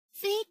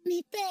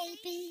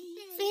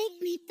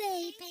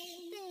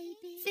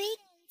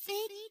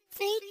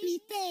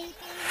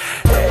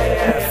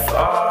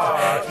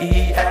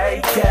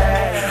F.R.E.A.K.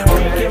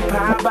 We can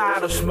pop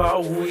out or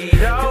smoke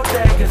weed all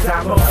day, cause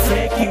I'm gon'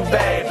 freak you,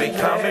 baby.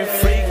 Come and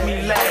freak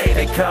me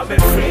lady, come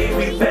and freak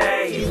me,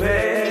 baby.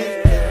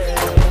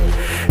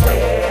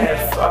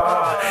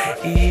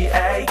 F.R.E.A.K.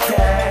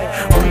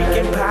 We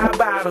can pop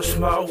out or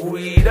smoke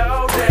weed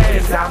all day,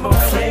 cause I'm gon'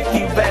 freak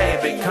you,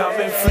 baby. Come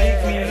and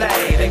freak me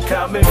lady,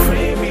 come and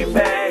freak me,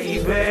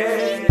 baby.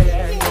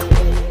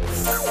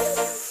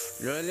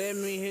 Let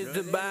me hit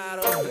the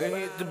bottle and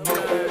hit the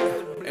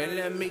bird, and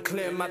let me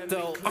clear my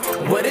throat.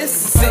 Well,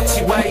 this is a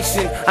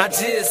situation, I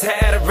just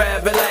had a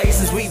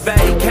revelation. We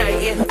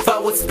vacating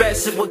for a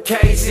special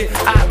occasion.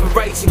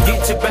 Operation,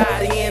 get your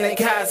body in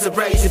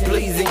incarceration.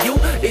 Pleasing you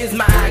is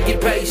my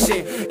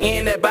occupation,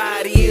 and that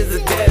body is a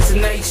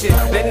destination.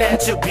 The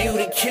natural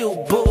beauty,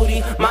 cute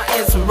booty, my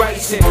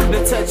inspiration.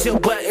 To touch your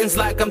buttons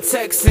like I'm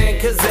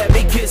texting, cause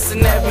every kiss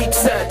and every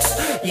touch,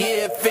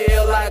 yeah, it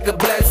feel like a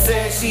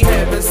blessing. She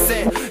heaven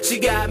sent, she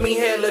got me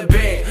hella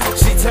bent.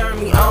 She turned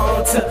me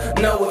on to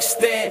no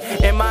extent,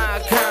 and my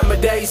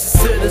accommodations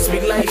to this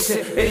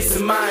relation is to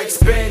my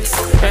expense.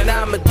 And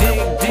I'ma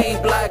dig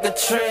deep like a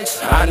trench.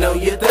 I know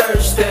you're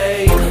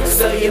thirsty,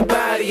 so your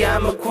body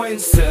I'ma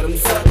quench. Till them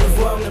suckers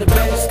on the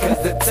bench,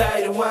 cause the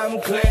title I'm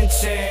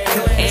clenching.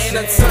 And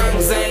the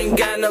tongues ain't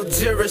got no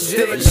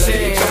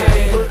jurisdiction.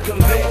 With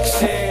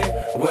conviction,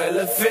 well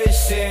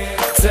efficient,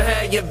 to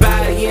have your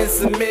body in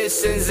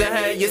submissions and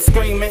have you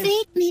screaming,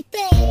 freak me,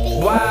 baby.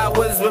 Why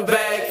was my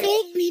back?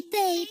 Freak me,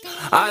 baby.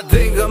 I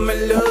think I'm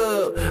in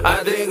love,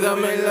 I think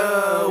I'm in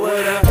love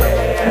with a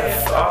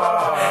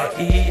F.R.E.A.K.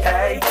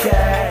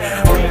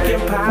 We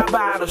can pop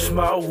out or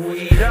smoke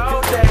weed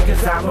all day,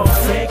 cause I'm gon'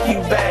 freak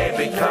you,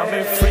 baby. Come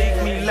and freak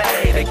me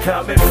lady,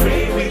 come and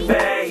freak me,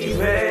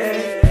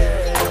 baby.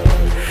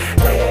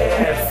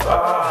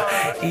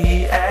 F.R.E.A.K.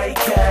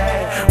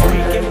 We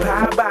can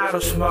pop out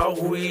or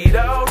smoke weed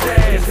all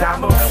day, cause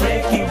I'm gon'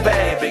 freak you,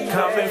 baby.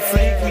 Come and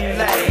freak me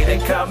lady,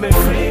 come and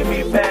freak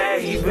me, baby.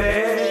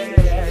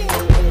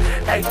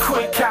 Hey,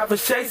 quick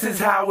conversations,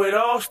 how it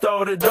all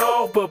started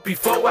off. But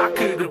before I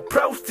could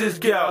approach this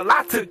girl,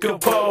 I took a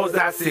pause.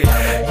 I said,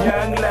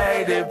 young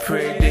lady,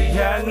 pretty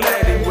young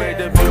lady, with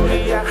a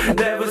beauty I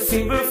never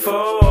seen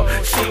before.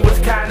 She was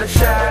kinda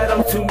shy,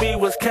 though to me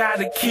was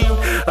kinda cute.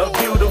 A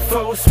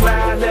beautiful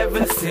smile,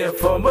 ever sent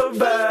from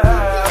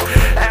above.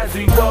 As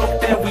we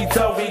walked and we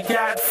told we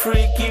got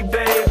freaky,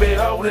 baby.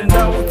 Holding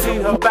on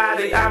to her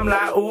body, I'm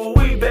like, ooh,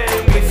 we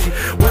baby. She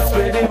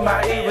whispered in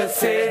my ear and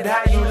said,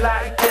 how you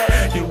like that?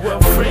 You a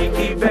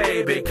freaky,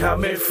 baby,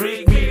 come and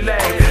freak me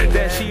lady.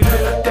 Then she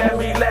looked at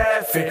me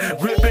laughing,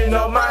 gripping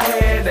on my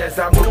hand as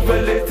I move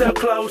a little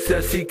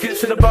closer. She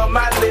kissing up on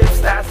my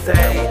lips. I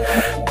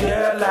say,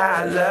 girl,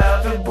 I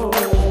love it, boo.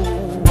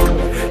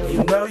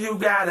 You know you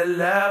gotta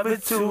love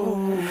it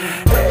too.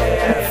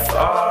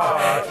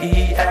 F.R.E.A.K.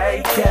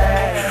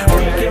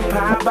 We can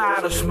pop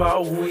out or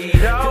smoke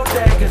weed all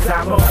day, cause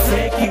I'm gon'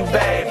 freak you,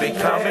 baby.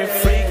 Come and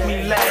freak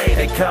me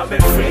lady, come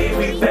and freak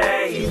me,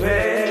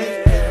 baby.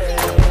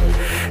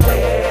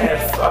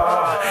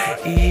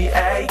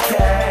 F.R.E.A.K.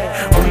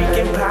 We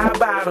can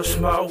pop out or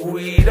smoke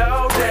weed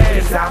all day,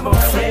 cause I'm gon'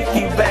 freak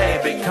you,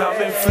 baby.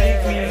 Come and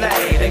freak me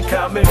lady,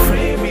 come and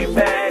freak me,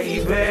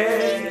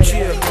 baby.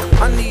 Yeah,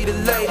 I need a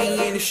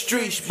lady in the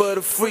streets, but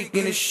a freak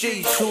in the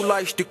sheets who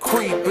likes to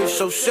creep. It's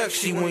so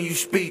sexy when you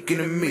speaking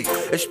to me,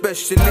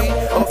 especially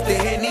off the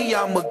Henny.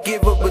 I'ma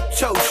give her a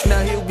toast.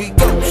 Now here we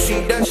go.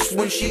 See, that's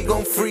when she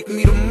gon' freak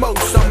me the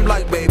most. I'm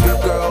like, baby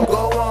girl,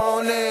 go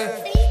on in.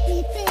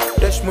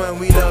 That's when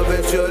we love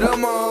it till the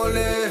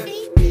morning.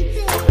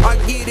 I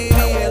get it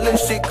in,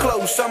 listen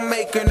close. I'm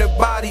making the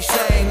body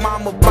sing.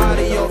 Mama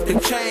body off the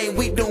chain.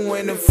 We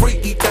doing them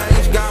freaky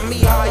things. Got me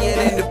higher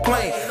than the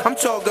plane. I'm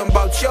talking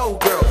about your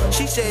girl.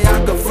 She say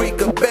I can freak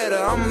her better.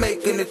 I'm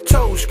making the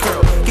toes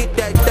curl. Get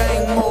that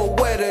thing more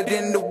wetter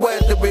than the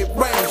weather it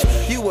rains.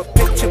 You a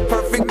picture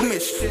perfect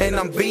miss, and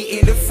I'm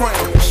beating the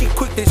frame. She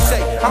quick to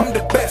say I'm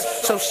the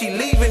best, so she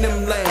leaving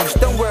them lanes.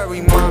 Don't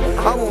worry, mom,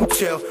 I won't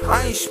tell.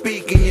 I ain't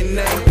speaking your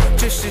name.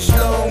 Just as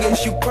long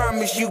as you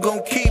promise you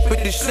gon' keep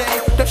it the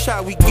same. That's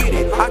how we get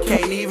it, I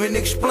can't even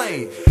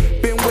explain.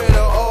 Been with her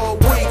all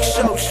week,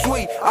 so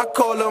sweet. I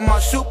call her my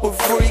super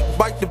freak.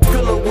 Bite the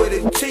pillow with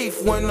her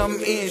teeth when I'm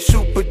in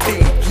super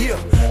deep. Yeah,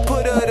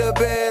 put her to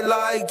bed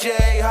like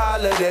Jay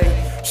Holiday.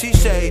 She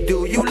say,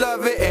 do you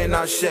love it? And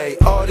I say,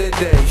 all the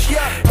days.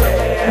 Yeah.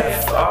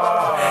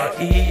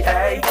 F.R.E.A.K.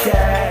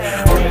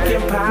 We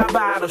can pop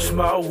out or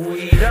smoke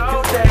weed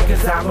all day,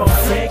 cause I'm gon'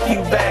 freak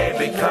you,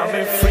 baby. Come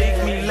and freak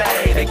me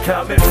lady,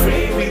 come and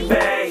freak me,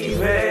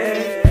 baby.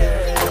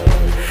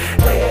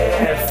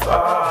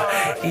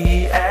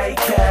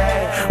 F.R.E.A.K.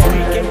 We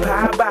can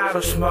pop out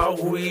or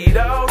smoke weed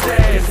all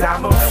day, cause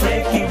I'm gon'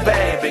 freak you,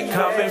 baby.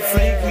 Come and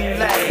freak me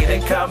lady,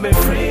 come and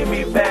freak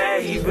me, baby.